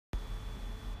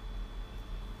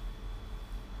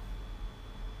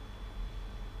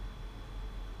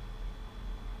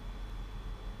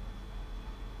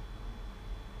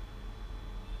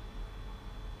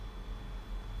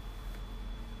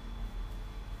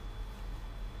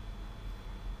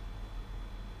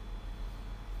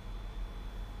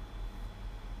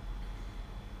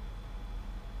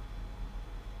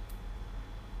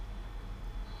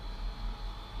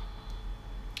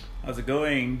How's it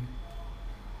going?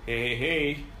 Hey, hey,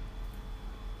 hey.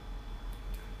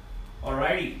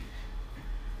 Alrighty.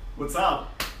 What's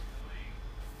up?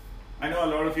 I know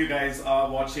a lot of you guys are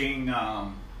watching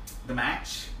the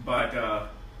match, but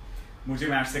मुझे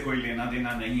match से कोई लेना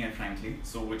देना नहीं है, frankly.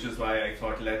 So, which is why I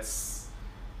thought let's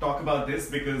talk about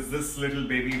this because this little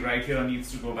baby right here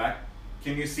needs to go back.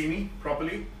 Can you see me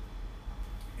properly?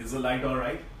 Is the light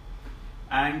alright?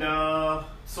 And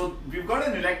so we've got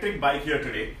an electric bike here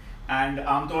today. And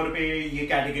आमतौर पे ये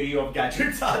category of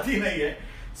gadgets आती नहीं है.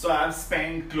 So I've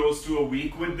spent close to a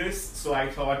week with this. So I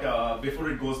thought before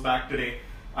it goes back today,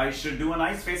 I should do a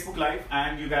nice Facebook Live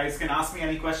and you guys can ask me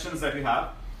any questions that you have.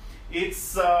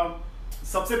 It's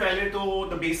सबसे पहले तो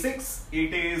the basics.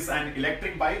 It is an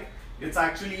electric bike. It's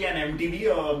actually an MTB,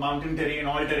 a mountain terrain,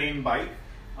 all-terrain bike.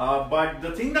 But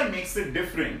the thing that makes it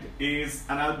different is,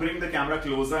 and I'll bring the camera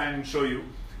closer and show you,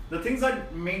 the things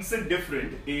that makes it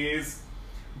different is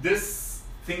this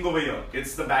thing over here.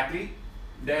 It's the battery.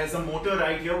 There's a motor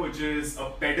right here, which is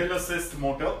a pedal assist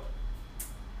motor.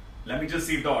 Let me just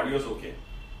see if the audio is okay.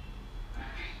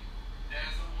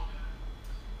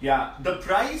 Yeah, the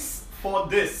price for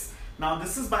this, now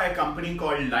this is by a company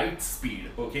called LightSpeed,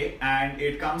 okay? And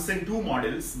it comes in two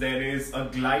models. There is a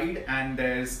Glyd and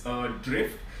there's a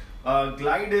Dryft.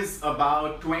 Glyd is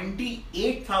about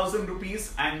 28,000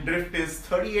 rupees and Dryft is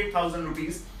 38,000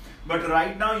 rupees. But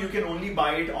right now you can only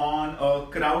buy it on a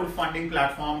crowdfunding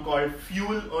platform called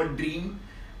Fuel a Dream.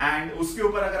 And उसके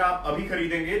ऊपर अगर आप अभी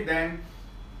खरीदेंगे then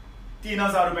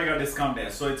 3,000 रुपए का discount है.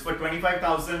 So it's for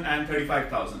 25,000 and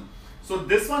 35,000. So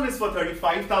this one is for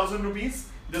 35,000 rupees.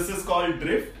 This is called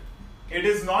Dryft. It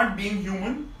is not being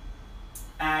human.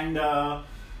 And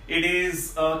it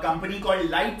is a company called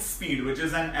LightSpeed, which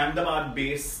is an Ahmedabad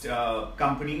based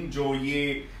company जो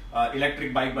ये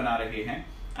electric bike बना रहे हैं.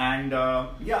 And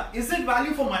yeah, is it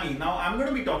value for money? Now I'm going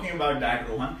to be talking about that,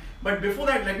 Rohan. But before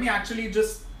that, let me actually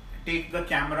just take the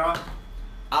camera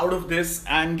out of this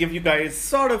and give you guys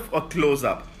sort of a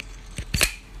close-up.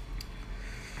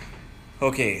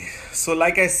 Okay, so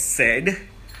like I said,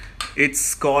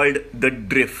 it's called the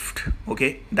Dryft.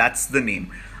 Okay, that's the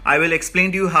name. I will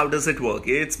explain to you how does it work.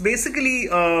 It's basically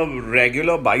a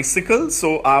regular bicycle.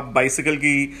 So आप bicycle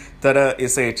की तरह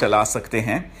इसे चला सकते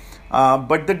हैं.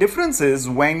 But the difference is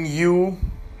when you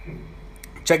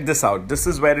check this out, this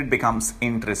is where it becomes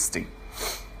interesting.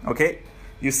 Okay,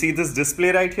 you see this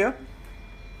display right here?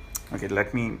 Okay,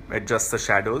 let me adjust the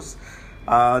shadows.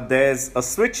 There's a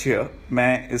switch here.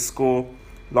 मैं इसको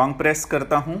long press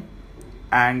करता हूँ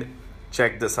and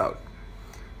check this out.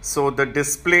 So the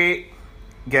display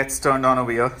gets turned on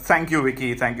over here. Thank you,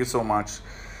 Vicky. Thank you so much.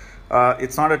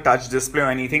 It's not a touch display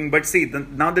or anything, but see,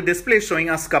 now the display is showing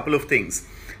us a couple of things.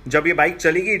 जब ये bike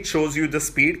चलेगी, it shows you the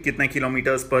speed, कितने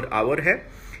kilometres per hour है.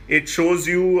 It shows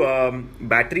you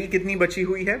battery कितनी बची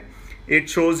हुई है. It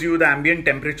shows you the ambient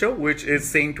temperature, which is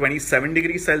saying 27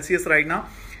 degrees Celsius right now.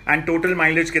 And total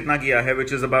mileage कितना किया है,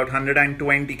 which is about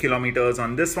 120 kilometers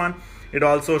on this one. It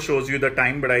also shows you the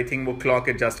time, but I think वो clock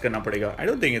adjust करना पड़ेगा. I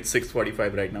don't think it's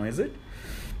 6:45 right now, is it?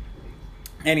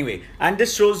 Anyway, and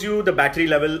this shows you the battery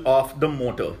level of the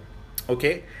motor.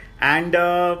 Okay, and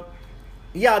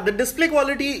yeah, the display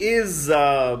quality is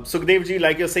Sukhdev ji,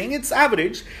 like you're saying, it's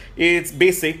average, it's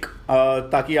basic,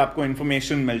 ताकि आपको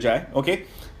information मिल जाए. Okay,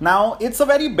 now it's a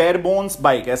very bare bones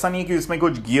bike. ऐसा नहीं कि इसमें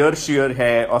कुछ gear shear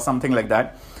है or something like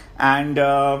that. And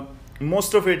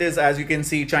most of it is, as you can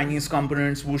see, Chinese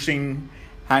components, whooshing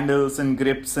handles and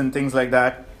grips and things like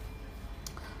that.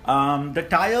 The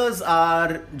tires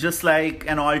are just like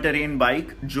an all-terrain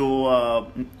bike जो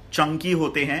chunky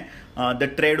होते हैं. The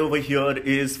tread over here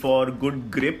is for good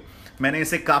grip. मैंने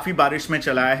इसे काफ़ी बारिश में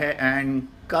चलाया है and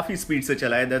काफ़ी speed से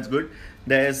चलाया है. That's good.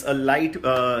 There's a light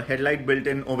headlight built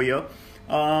in over here.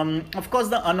 Of course,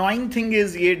 the annoying thing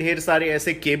is ये ढेर सारे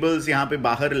ऐसे cables यहाँ पे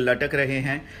बाहर लटक रहे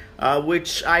हैं,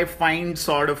 which I find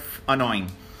sort of annoying.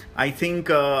 I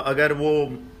think अगर वो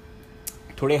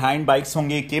थोड़े high-end bikes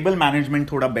होंगे, cable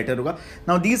management थोड़ा better होगा.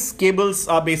 Now these cables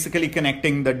are basically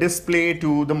connecting the display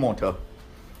to the motor.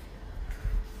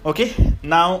 Okay,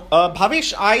 now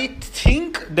Bhavesh, I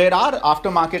think there are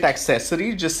aftermarket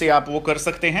accessories जिससे आप वो कर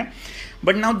सकते हैं.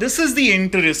 But now this is the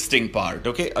interesting part.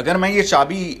 Okay, अगर मैं ये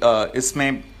चाबी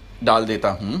इसमें डाल देता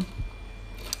हूँ,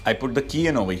 I put the key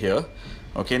in over here.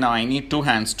 Okay, now I need two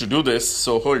hands to do this,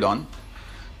 so hold on.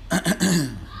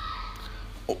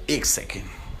 Oh, एक second.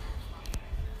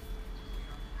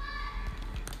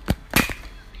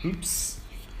 Oops.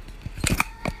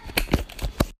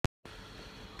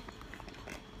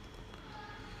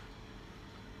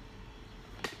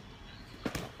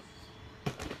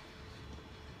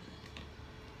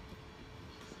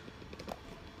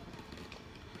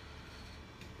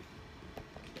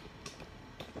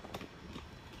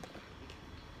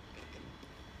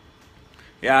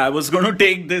 Yeah, I was going to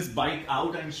take this bike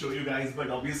out and show you guys, but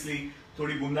obviously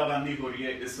थोड़ी बूंदाबांदी हो रही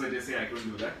है, इस वजह से I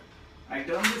couldn't do that. I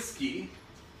turn this key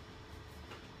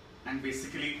and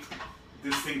basically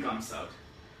this thing comes out.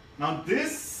 Now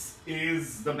this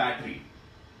is the battery.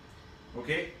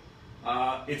 Okay,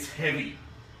 it's heavy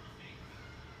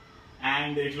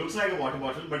and it looks like a water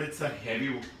bottle, but it's a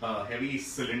heavy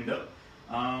cylinder.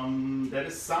 There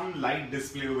is some light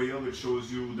display over here which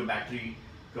shows you the battery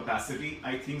capacity,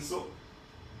 I think so.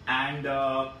 And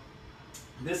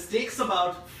this takes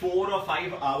about 4 or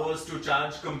 5 hours to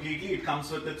charge completely. It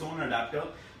comes with its own adapter,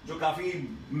 जो काफी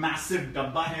massive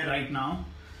डब्बा है right now.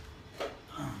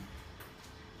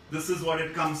 This is what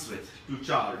it comes with to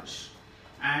charge.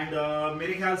 And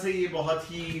मेरे ख्याल से ये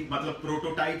बहुत ही मतलब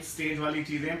prototype stage वाली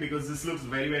चीजें हैं, because this looks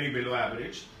very below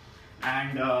average.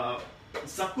 And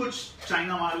सब कुछ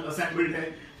चाइना माल assembled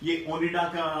है. ये ओनिडा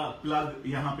का plug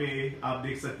यहाँ पे आप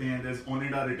देख सकते हैं. There's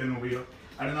Onida written over here.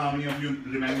 I don't know how many of you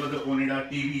remember the Onida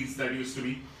TVs that used to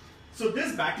be. So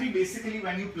this battery basically,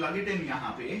 when you plug it in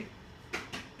यहाँ पे,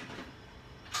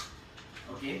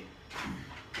 okay,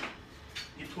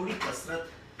 ये थोड़ी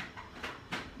कसरत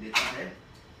देता है.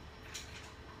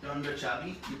 Turn the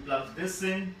chabi, you plug this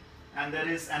in, and there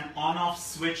is an on-off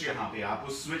switch यहाँ पे. आप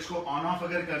उस switch को on-off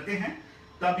अगर करते हैं,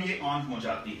 तब ये on हो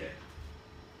जाती है.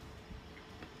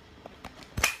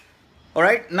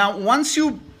 Alright, now once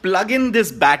you plug in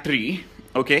this battery,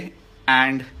 okay,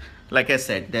 and like I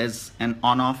said, there's an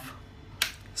on-off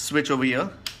switch over here.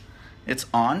 It's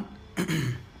on,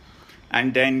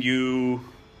 and then you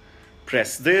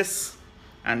press this,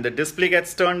 and the display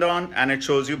gets turned on, and it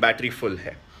shows you battery full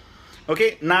hai.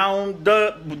 Okay, now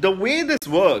the way this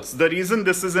works, the reason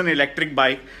this is an electric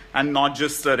bike and not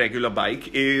just a regular bike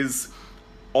is,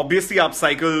 obviously आप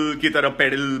cycle की तरह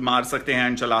pedal मार सकते हैं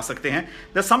and चला सकते हैं.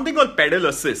 There's something called pedal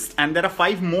assist, and there are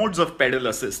 5 modes of pedal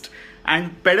assist.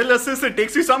 And pedal assist, it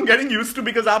takes you some getting used to,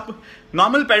 because आप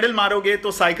normal pedal मारोगे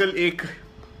तो साइकिल एक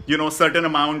certain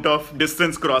amount of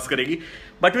distance cross करेगी.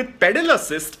 But with pedal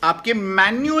assist, आपके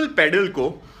manual pedal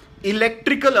को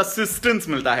electrical assistance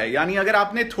मिलता है. यानी अगर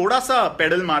आपने थोड़ा सा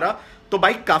pedal मारा तो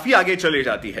बाइक काफी आगे चले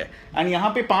जाती है. And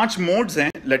यहाँ पे 5 modes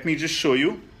हैं. Let me just show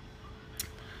you.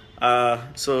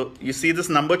 So you see this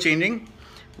number changing,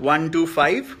 1 2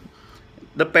 5.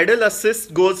 The pedal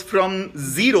assist goes from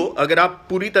 0 अगर आप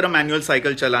पूरी तरह मैनुअल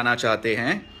साइकिल चलाना चाहते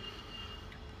हैं,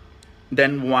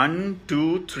 then 1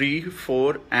 2 3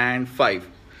 4 and 5.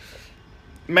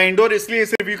 मैं इंडोर इसलिए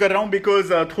इसे रिव्यू कर रहा हूं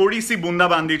बिकॉज थोड़ी सी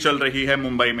बूंदाबांदी चल रही है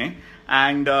मुंबई में,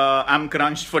 and I am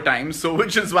क्रंच्ड for time, so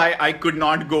which is why I could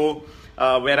not go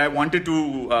where I wanted to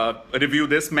review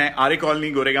this. मैं आर्य कॉलोनी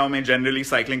गोरेगांव में generally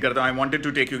cycling करता हूँ. I wanted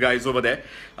to take you guys over there,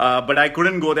 but I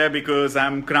couldn't go there because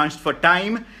I'm crunched for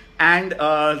time, and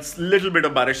a little bit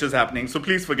of barish is happening. So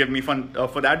please forgive me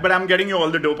for that, but I'm getting you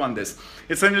all the dope on this.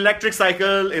 It's an electric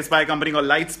cycle. It's by a company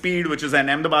called LightSpeed, which is an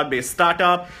Ahmedabad-based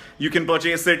startup. You can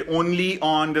purchase it only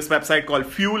on this website called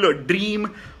Fuel or Dream.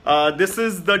 This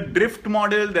is the Dryft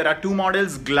model. There are 2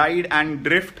 models, Glyd and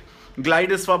Dryft.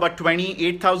 Glyd is for about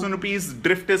 28,000 rupees.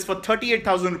 Dryft is for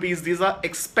 38,000 rupees. These are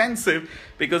expensive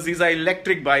because these are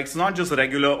electric bikes, not just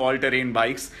regular all-terrain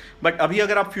bikes. But abhi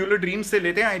agar aap Fuel or Dream se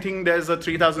lete hain, I think there's a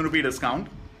 3,000 rupee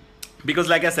discount. Because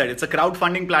like I said, it's a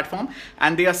crowdfunding platform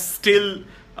and they are still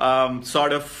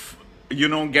sort of,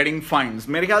 getting funds.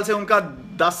 मेरे ख्याल से उनका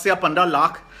 10 या 15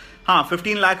 लाख, हाँ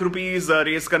 15 lakh rupees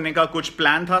raise करने का कुछ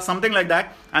plan था, something like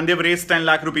that, and they've raised 10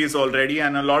 lakh rupees already,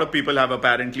 and a lot of people have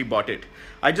apparently bought it.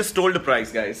 I just told the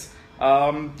price, guys.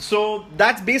 So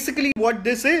that's basically what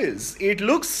this is. It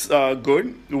looks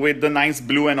good with the nice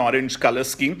blue and orange color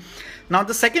scheme. Now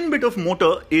the second bit of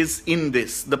motor is in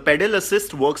this. The pedal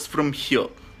assist works from here.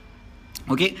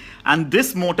 Okay, and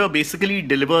this motor basically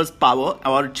delivers power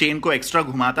और chain को extra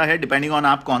घुमाता है depending on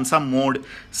आप कौन सा mode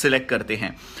select करते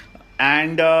हैं.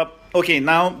 And okay,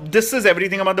 now this is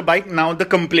everything about the bike. Now the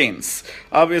complaints.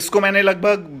 अब इसको मैंने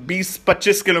लगभग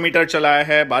 20-25 किलोमीटर चलाया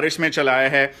है, बारिश में चलाया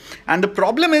है, and the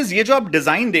problem is ये जो आप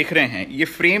डिजाइन देख रहे हैं, ये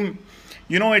frame,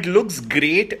 it looks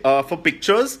great for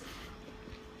pictures,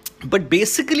 but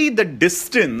basically the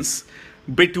distance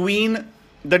between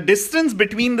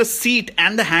the seat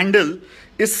and the handle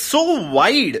is so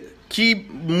wide कि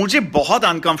मुझे बहुत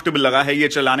अनकंफर्टेबल लगा है ये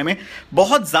चलाने में.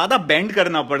 बहुत ज़्यादा बेंड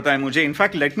करना पड़ता है मुझे.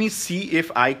 In fact let me see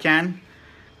if I can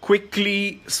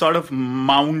quickly sort of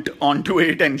mount on to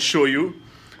it and show you.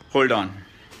 Hold on.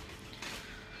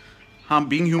 हाँ,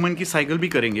 बीइंग ह्यूमन की साइकिल भी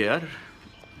करेंगे यार.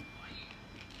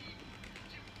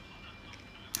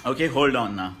 ओके, होल्ड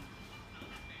ऑन ना.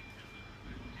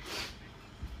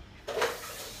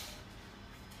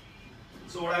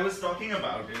 So what I was talking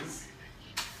about is,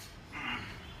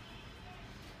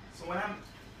 so when I'm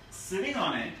sitting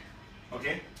on it,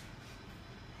 okay,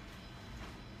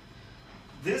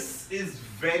 this is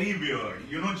very weird.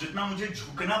 You know, जितना मुझे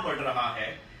झुकना पड़ रहा है,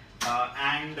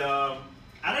 and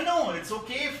I don't know, it's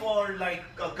okay for like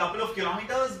a couple of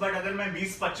kilometers, but अगर मैं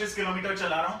 20-25 kilometre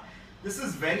चला रहा हूँ, this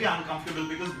is very uncomfortable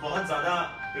because बहुत ज़्यादा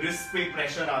wrist पे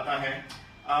pressure आता है.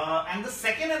 And the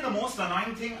second and the most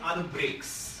annoying thing are the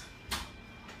brakes.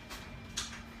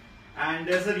 And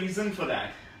there's a reason for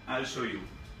that. I'll show you.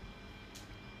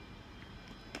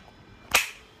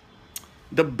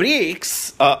 The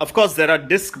brakes, of course, there are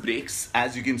disc brakes,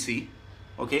 as you can see.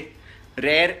 Okay,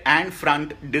 rear and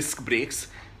front disc brakes,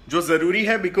 जो जरूरी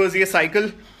है because ये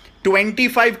cycle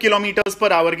 25 kilometre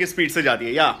per hour की speed से जाती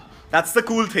है. या that's the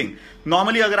cool thing.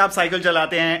 Normally अगर आप साइकिल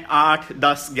चलाते हैं 8,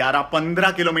 10, 11,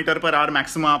 15 किलोमीटर पर आवर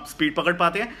मैक्सिमम आप स्पीड पकड़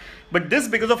पाते हैं. But this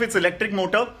because of its electric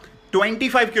motor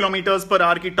 25 kilometre per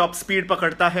hour की टॉप स्पीड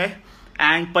पकड़ता है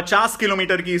एंड 50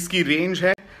 किलोमीटर की इसकी रेंज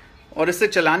है. और इसे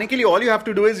चलाने के लिए all you have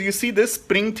to do is you see this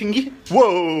spring थिंगी.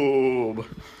 वो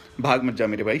भाग मत जा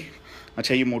मेरे भाई.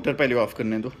 अच्छा, ये मोटर पहले ऑफ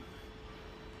करने दो.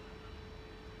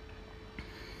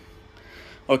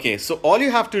 Okay, so all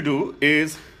you have to do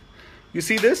is, you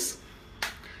see this?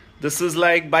 This is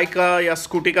like bike का या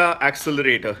स्कूटी का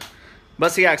एक्सेलरेटर.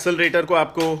 बस ये एक्सेलरेटर को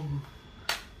आपको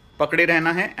पकड़े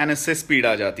रहना है एंड इससे स्पीड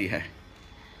आ जाती है.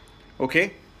 Okay?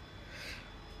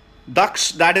 Daksh,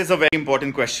 that is a very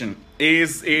important question.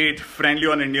 Is it friendly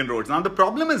on Indian roads? Now the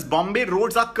problem is Bombay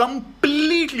roads are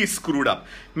completely screwed up.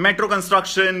 Metro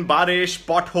construction, barish,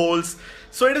 potholes.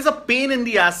 So it is a pain in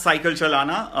the ass cycle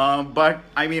चलाना. But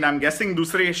I mean, I'm guessing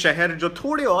दूसरे शहर जो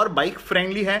थोड़े और bike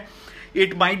friendly है,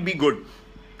 it might be good.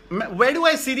 Where do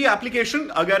I see the application?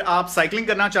 अगर आप cycling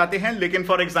करना चाहते हैं, लेकिन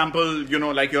for example, you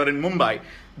know, like you're in Mumbai,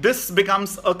 this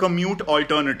becomes a commute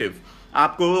alternative.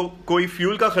 आपको कोई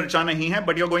फ्यूल का खर्चा नहीं है,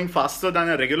 but you're going faster than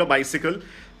a regular bicycle,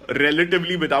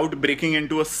 relatively without breaking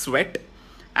into a sweat,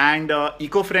 and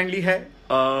eco-friendly है,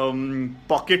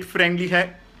 pocket-friendly है.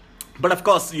 But of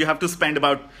course, you have to spend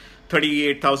about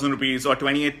 38,000 rupees or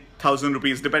 28,000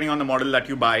 rupees, depending on the model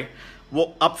that you buy. वो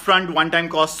upfront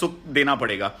one-time cost तो देना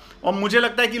पड़ेगा. और मुझे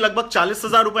लगता है कि लगभग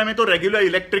 40,000 रुपए में तो रेगुलर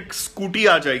इलेक्ट्रिक स्कूटी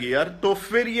आ जाएगी यार. तो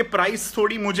फिर ये प्राइस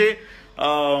थोड़ी मुझे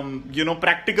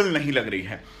प्रैक्टिकल नहीं लग रही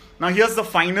है. Now here's the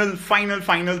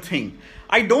final thing.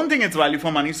 I don't think it's value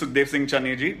for money, Sukhdev Singh Chane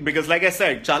ji, because like I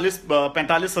said,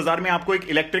 40-45,000 में आपको एक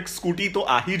इलेक्ट्रिक स्कूटी तो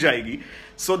आ ही जाएगी.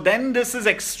 So then this is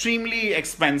extremely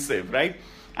expensive, right?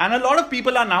 And a lot of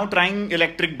people are now trying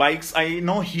electric bikes. I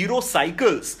know Hero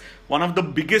Cycles, one of the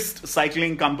biggest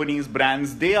cycling companies,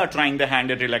 brands, they are trying their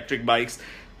hand at electric bikes.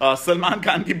 Salman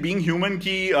Khan की Being Human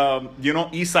की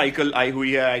e-cycle आई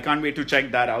हुई है. I can't wait to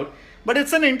check that out. But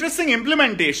it's an interesting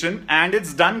implementation and it's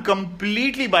done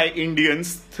completely by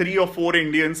Indians, 3 or 4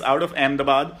 Indians out of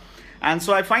Ahmedabad. And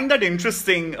so I find that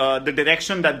interesting, the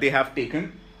direction that they have taken.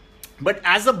 But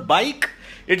as a bike,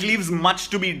 it leaves much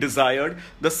to be desired.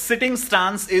 The sitting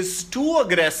stance is too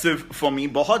aggressive for me.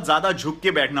 बहुत ज़्यादा झुक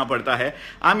के बैठना पड़ता है.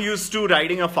 I'm used to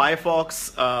riding a Firefox.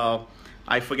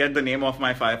 I forget the name of my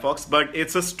Firefox, but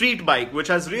it's a street bike which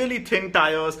has really thin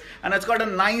tires and it's got a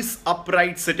nice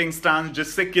upright sitting stance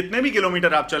जिससे कितने भी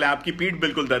kilometre आप चलें आपकी पीठ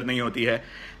बिल्कुल दर्द नहीं होती है.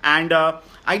 And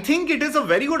I think it is a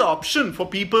very good option for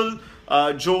people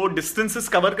जो distances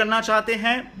cover करना चाहते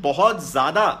हैं, बहुत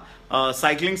ज़्यादा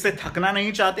साइकिलिंग से थकना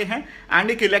नहीं चाहते हैं,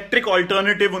 and एक इलेक्ट्रिक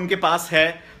ऑल्टरनेटिव उनके पास है.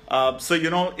 So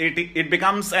you know it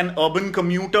becomes an urban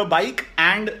commuter bike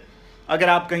and अगर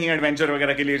आप कहीं एडवेंचर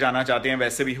वगैरह के लिए जाना चाहते हैं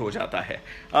वैसे भी हो जाता है.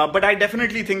 But I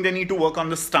definitely think they need to work on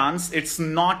the stance. It's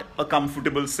not a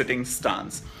comfortable sitting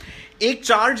stance. एक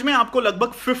चार्ज में आपको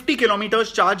लगभग 50 किलोमीटर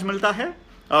चार्ज मिलता है,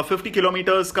 50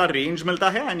 किलोमीटर्स का रेंज मिलता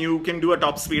है and you can do a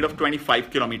top speed of 25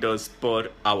 kilometres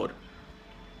per hour.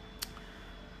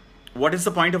 What is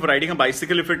the point of riding a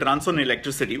bicycle if it runs on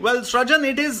electricity? Well,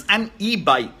 Srajan, it is an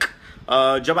e-bike.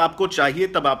 जब आपको चाहिए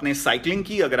तब आपने cycling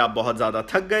की, अगर आप बहुत ज़्यादा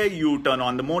थक गए U turn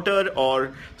on the motor,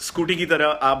 और स्कूटी की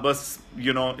तरह आप बस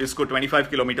इसको 25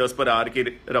 किलोमीटर्स पर आवर की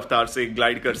रफ्तार से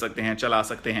ग्लाइड कर सकते हैं, चला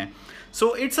सकते हैं.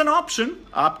 So it's an option.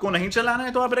 आपको नहीं चलाना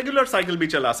है तो आप रेगुलर साइकिल भी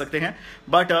चला सकते हैं.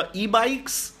 बट ई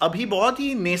बाइक्स अभी बहुत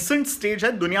ही नेसेंट स्टेज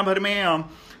है. दुनिया भर में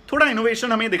थोड़ा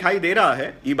इनोवेशन हमें दिखाई दे रहा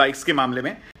है ई बाइक्स के मामले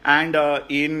में, and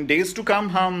in days to come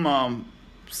हम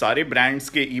सारे ब्रांड्स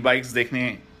के ई बाइक्स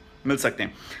देखने मिल सकते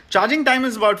हैं. Charging time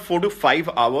is about 4 to 5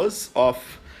 hours of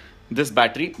this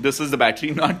battery. This is the battery,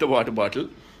 not the water bottle.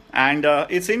 And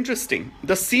it's interesting.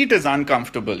 The seat is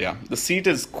uncomfortable. Yeah, the seat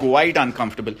is quite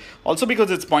uncomfortable. Also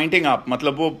because it's pointing up.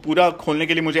 मतलब वो पूरा खोलने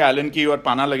के लिए मुझे Elon की और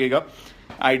पाना लगेगा.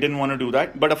 I didn't want to do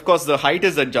that. But of course the height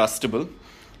is adjustable.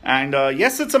 And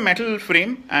yes, it's a metal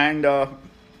frame. And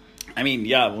I mean,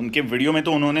 yeah, उनके वीडियो में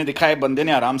तो उन्होंने दिखा है, बंदे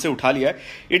ने आराम से उठा लिया है.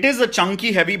 It is a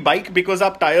chunky heavy bike because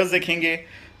आप टायर्स देखेंगे,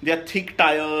 they are thick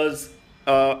tires,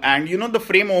 and you know the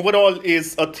frame overall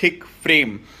is a thick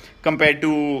frame compared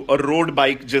to a road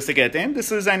bike जिसे कहते हैं.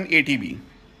 This is an ATV.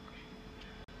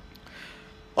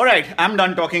 Alright, I'm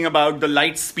done talking about the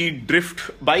LightSpeed Dryft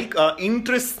bike.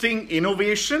 Interesting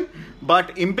innovation,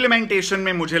 but implementation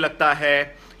में मुझे लगता है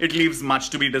it leaves much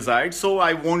to be desired, so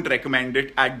I won't recommend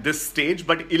it at this stage.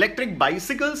 But electric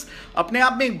bicycles अपने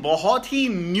आप में एक बहुत ही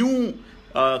new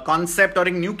concept और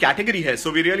एक new category है,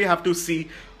 so we really have to see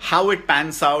how it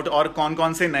pans out और कौन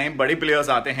कौन से नए बड़े players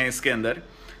आते हैं इसके अंदर.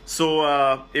 So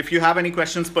if you have any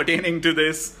questions pertaining to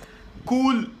this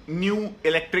cool new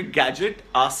electric gadget,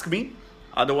 ask me.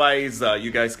 Otherwise, you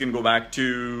guys can go back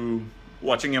to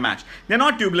watching your match. They're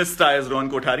not tubeless tires, Rohan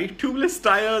Kothari. Tubeless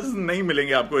tires नहीं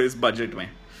मिलेंगे आपको इस budget में.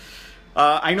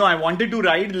 I know I wanted to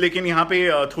ride, लेकिन यहाँ पे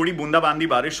थोड़ी बूंदाबांदी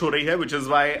बारिश हो रही है, which is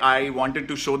why I wanted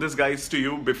to show this guys to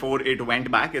you before it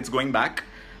went back. It's going back.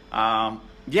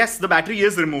 Yes, the battery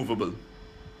is removable.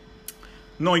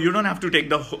 No, you don't have to take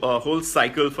the whole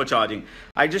cycle for charging.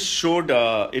 I just showed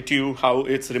it to you how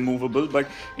it's removable, but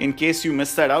in case you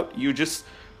missed that out, you just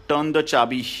turn the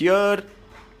chabi here.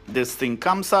 This thing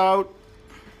comes out.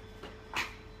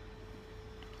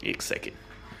 One second.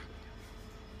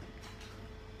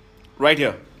 Right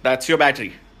here, that's your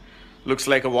battery. Looks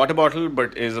like a water bottle,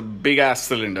 but is a big ass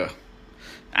cylinder.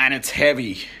 And it's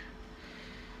heavy.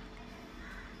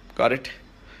 Got it?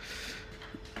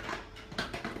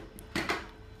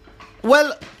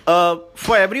 Well,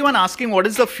 for everyone asking what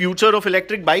is the future of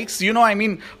electric bikes, you know, I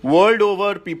mean, world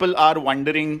over, people are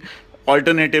wondering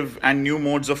alternative and new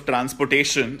modes of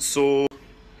transportation. So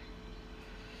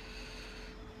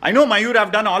I know, Mayur,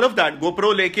 I've done all of that.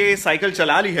 GoPro leke cycle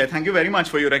chala li hai. Thank you very much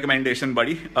for your recommendation,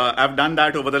 buddy. I've done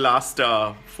that over the last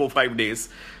 4-5 days.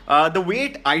 The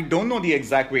weight, I don't know the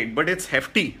exact weight, but it's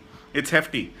hefty. It's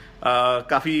hefty.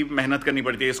 काफ़ी मेहनत करनी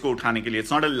पड़ती है इसको उठाने के लिए.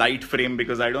 It's not a light frame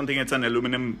because I don't think it's an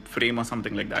aluminum frame or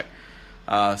something like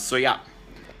that. So yeah.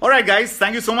 Alright guys,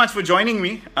 thank you so much for joining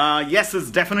me. Yes,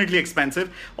 it's definitely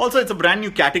expensive. Also, it's a brand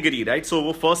new category, right? So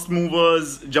वो first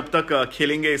movers जब तक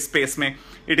खेलेंगे इस space में,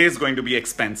 it is going to be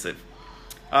expensive.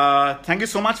 Thank you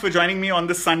so much for joining me on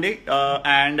this Sunday,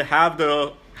 and have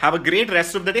a great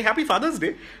rest of the day. Happy Father's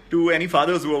Day to any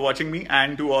fathers who are watching me,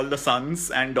 and to all the sons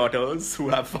and daughters who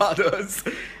have fathers.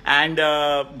 And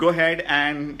go ahead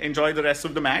and enjoy the rest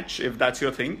of the match if that's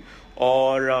your thing,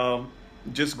 or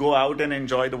just go out and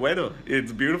enjoy the weather.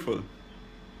 It's beautiful.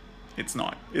 It's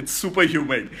not. It's super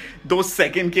humid. 2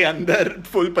 seconds के अंदर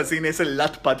full पसीने से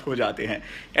लथपथ हो जाते हैं.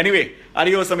 Anyway,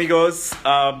 adios amigos.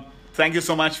 Thank you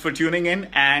so much for tuning in,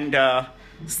 and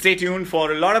stay tuned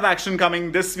for a lot of action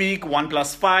coming this week.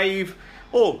 OnePlus 5.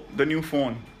 Oh, the new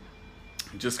phone.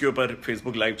 जिसके ऊपर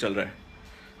Facebook Live चल रहा है.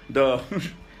 The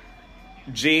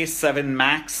J7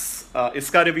 Max.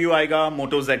 इसका review आएगा.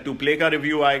 Moto Z2 Play का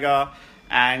review आएगा.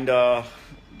 And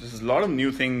there's a lot of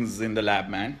new things in the lab,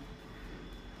 man.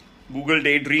 Google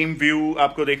Daydream View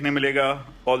आपको देखने मिलेगा.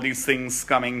 All these things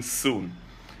coming soon.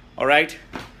 Alright?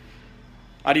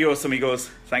 Adios amigos.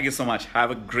 Thank you so much.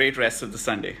 Have a great rest of the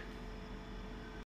Sunday.